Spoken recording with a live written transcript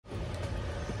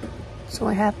So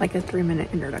I had like a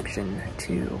 3-minute introduction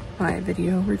to my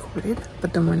video recorded,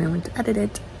 but then when I went to edit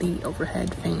it, the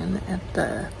overhead fan at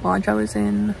the lodge I was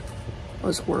in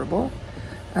was horrible.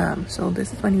 So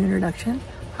this is my new introduction.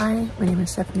 Hi, my name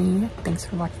is Stephanie. Thanks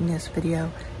for watching this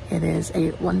video. It is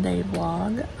a one-day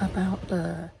vlog about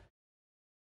the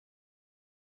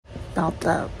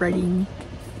writing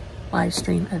live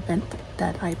stream event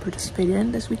that I participated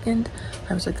in this weekend.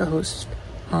 I was like a host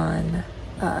on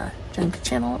Jen's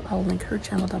channel. I'll link her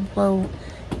channel down below,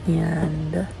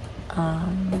 and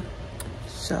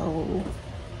so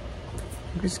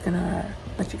I'm just gonna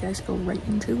let you guys go right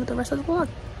into the rest of the vlog.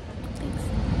 Thanks.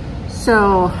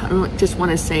 So I just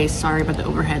want to say sorry about the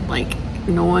overhead like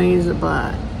noise,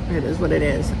 but it is what it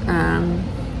is.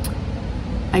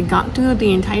 I got through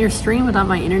the entire stream without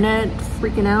my internet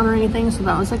freaking out or anything, so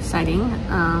that was exciting.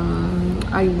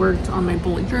 I worked on my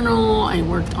bullet journal, I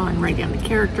worked on writing down the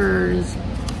characters,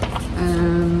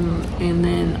 and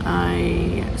then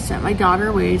I sent my daughter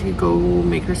away to go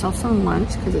make herself some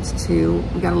lunch because it's 2.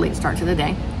 We got a late start to the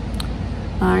day.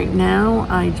 All right, now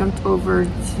I jumped over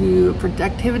to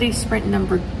productivity sprint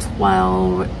number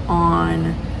 12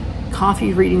 on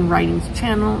Coffee Reading Writing's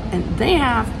channel, and they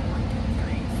have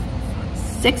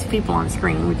 6 people on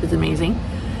screen, which is amazing.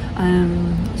 So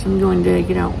I'm going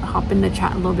to, hop in the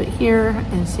chat a little bit here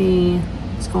and see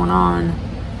what's going on.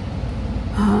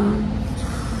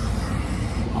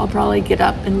 I'll probably get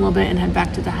up in a little bit and head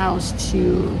back to the house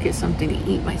to get something to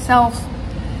eat myself.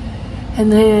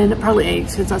 And then probably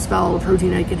eggs, because that's about all the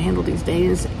protein I can handle these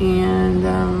days. And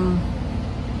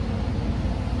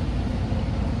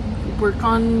work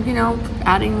on,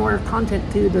 adding more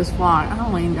content to this vlog. I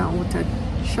don't really know what to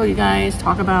show you guys,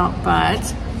 talk about,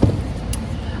 but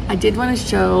I did want to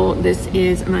show, this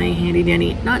is my handy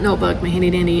dandy, not notebook, my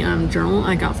handy dandy journal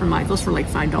I got from Michael's for like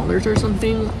 $5 or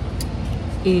something.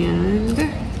 And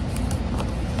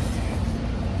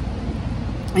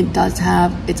it does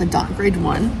have, it's a dot grade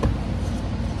 1,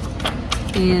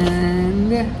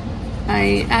 and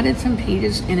I added some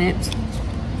pages in it.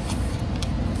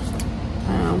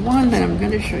 One that I'm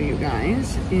going to show you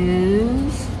guys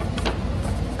is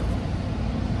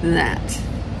that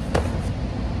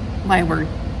my word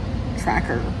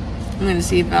tracker. I'm going to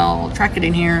see if I'll track it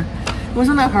in here. It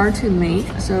wasn't that hard to make,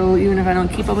 so even if I don't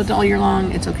keep up with it all year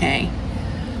long, it's okay.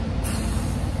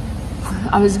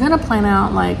 I was gonna plan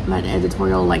out like my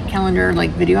editorial calendar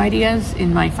video ideas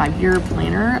in my 5-year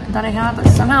planner that I have, but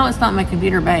somehow it's not in my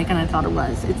computer bag and I thought it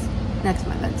was. It's next to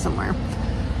my bed somewhere.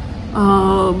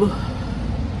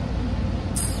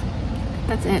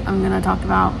 That's it I'm gonna talk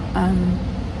about.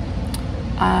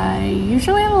 I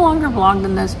usually have a longer vlog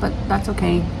than this, but that's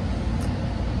okay.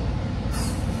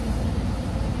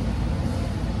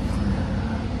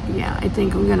 Yeah, I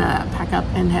think I'm gonna pack up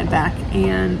and head back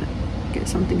and get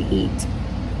something to eat,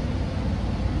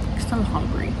 because I'm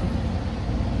hungry.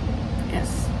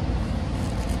 Yes.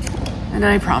 And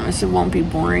I promise it won't be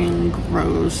boring,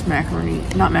 gross macaroni,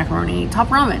 not macaroni, top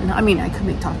ramen. I mean, I could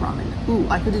make top ramen. Ooh,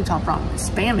 I could do top ramen with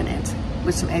Spam in it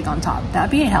with some egg on top. That'd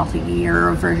be a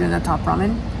healthier version of top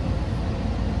ramen.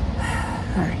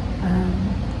 All right,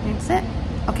 that's it.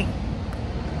 Okay.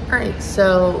 All right,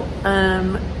 so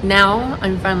now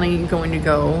I'm finally going to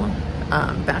go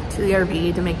back to the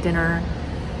RV to make dinner.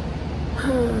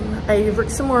 I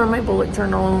worked some more on my bullet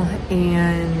journal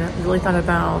and really thought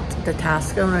about the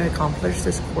task I want to accomplish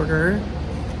this quarter.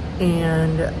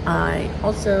 And I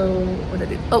also, what did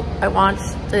I do? Oh, I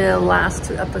watched the last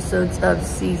 2 episodes of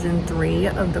season 3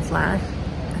 of The Flash.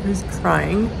 I was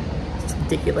crying. It's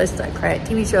ridiculous. I cry at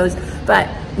TV shows, but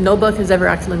no book has ever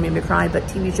actually made me cry, but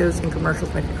TV shows and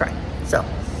commercials make me cry. So,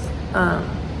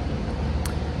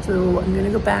 so I'm gonna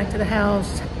go back to the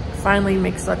house, finally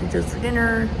make sausages for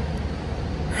dinner,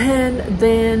 and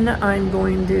then I'm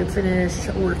going to finish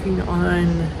working on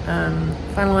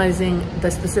finalizing the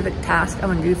specific task I'm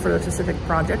gonna do for the specific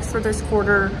projects for this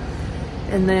quarter.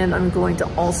 And then I'm going to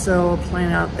also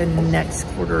plan out the next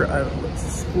quarter of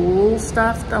school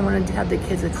stuff that I want to have the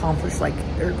kids accomplish.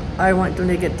 I want them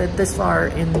to get this far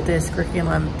in this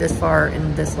curriculum, this far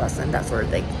in this lesson, that sort of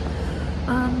thing.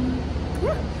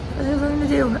 Yeah, that's what I'm gonna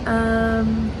do.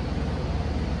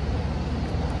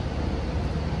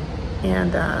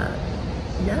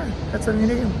 Yeah, that's what I'm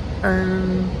gonna do.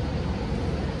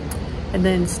 And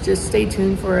then just stay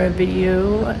tuned for a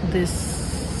video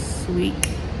this week.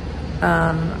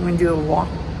 I'm gonna do a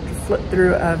flip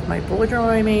through of my bullet journal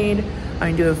I made. I'm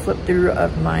gonna do a flip through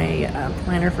of my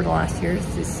planner for the last year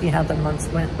to see how the months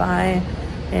went by.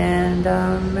 And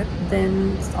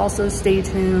then also stay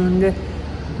tuned.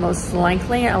 Most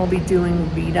likely I'll be doing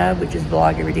Vita, which is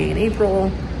vlog every day in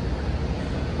April.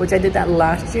 which I did that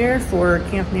last year for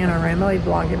Camp NaNoWriMo. I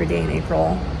vlogged every day in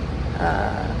April.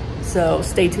 So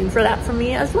stay tuned for that from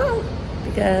me as well,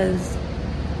 because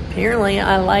apparently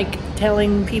I like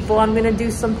telling people I'm gonna do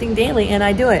something daily, and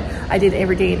I do it. I did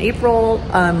every day in April,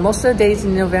 most of the days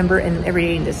in November, and every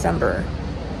day in December.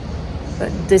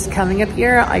 But this coming up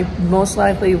year, I most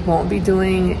likely won't be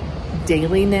doing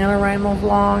daily NaNoWriMo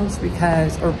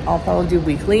vlogs, or I'll probably do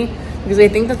weekly, because I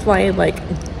think that's why I like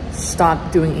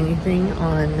stopped doing anything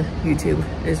on YouTube,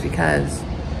 is because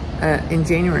in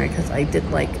January, because I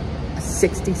did like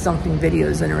 60 something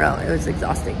videos in a row. It was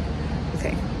exhausting.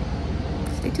 Okay,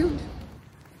 stay tuned.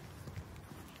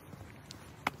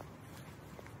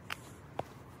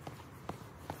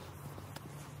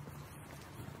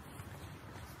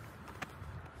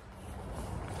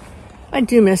 I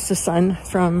do miss the sun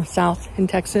from south in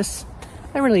Texas.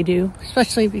 I really do,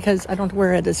 especially because I don't have to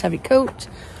wear this heavy coat.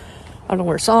 I don't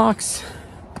wear socks.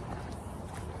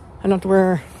 I don't have to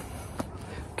wear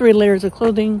 3 layers of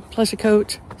clothing plus a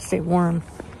coat. Stay warm.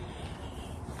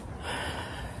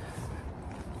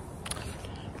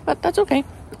 But that's okay.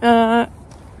 I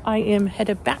am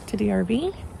headed back to the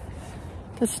RV.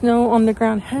 The snow on the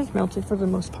ground has melted for the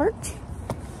most part.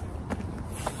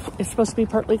 It's supposed to be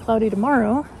partly cloudy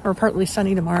tomorrow, or partly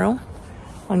sunny tomorrow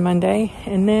on Monday,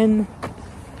 and then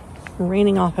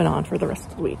raining off and on for the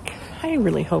rest of the week. I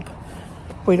really hope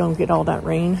we don't get all that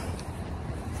rain,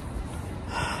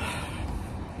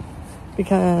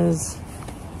 because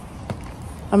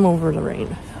I'm over the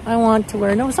rain. I want to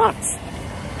wear no socks.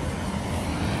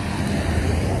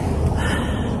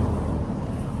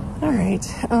 All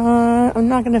right, I'm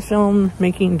not gonna film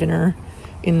making dinner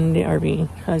in the RV.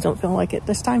 I don't feel like it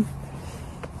this time.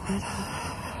 But,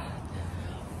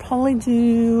 probably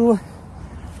do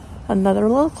another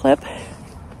little clip,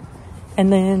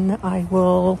 and then I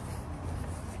will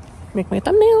make my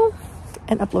thumbnail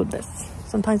and upload this.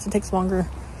 Sometimes it takes longer.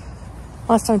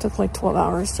 Last time it took like 12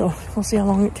 hours, so we'll see how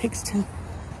long it takes to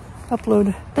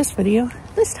upload this video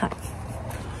this time.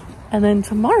 And then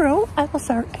tomorrow I will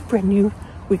start a brand new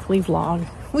weekly vlog,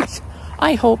 which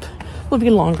I hope will be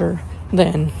longer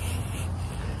than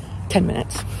 10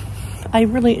 minutes. I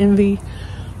really envy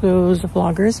those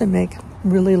vloggers that make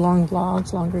really long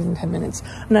vlogs, longer than 10 minutes.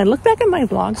 And I look back at my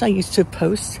vlogs I used to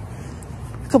post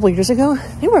a couple years ago,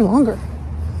 they were longer,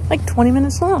 like 20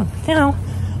 minutes long. Now,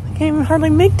 I can't even hardly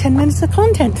make 10 minutes of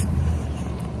content.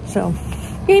 So,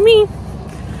 yay me.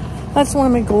 That's one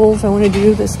of my goals I want to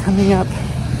do this coming up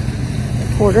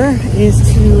quarter, is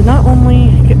to not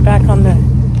only get back on a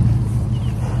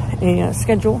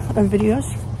schedule of videos,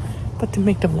 but to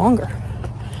make them longer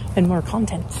and more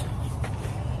content.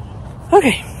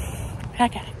 Okay,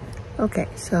 back at it. Okay,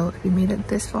 so if you made it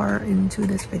this far into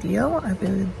this video, I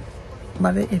would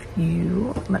love it if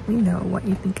you let me know what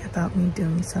you think about me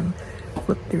doing some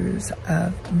flip throughs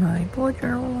of my bullet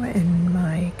journal and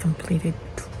my completed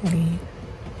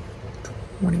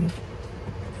 2020,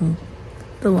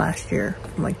 the last year,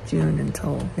 from like June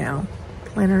until now,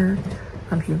 planner.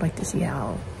 If you'd like to see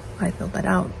how I filled that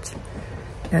out.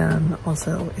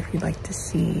 Also, if you'd like to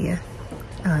see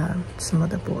some of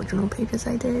the bullet journal pages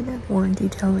I did, more in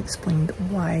detail, explained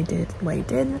why I did what I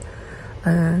did.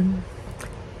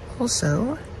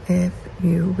 Also, if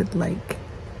you would like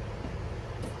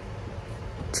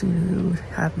to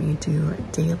have me do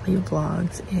daily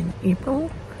vlogs in April,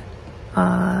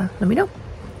 let me know.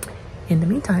 In the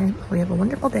meantime, we have a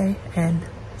wonderful day, and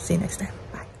see you next time.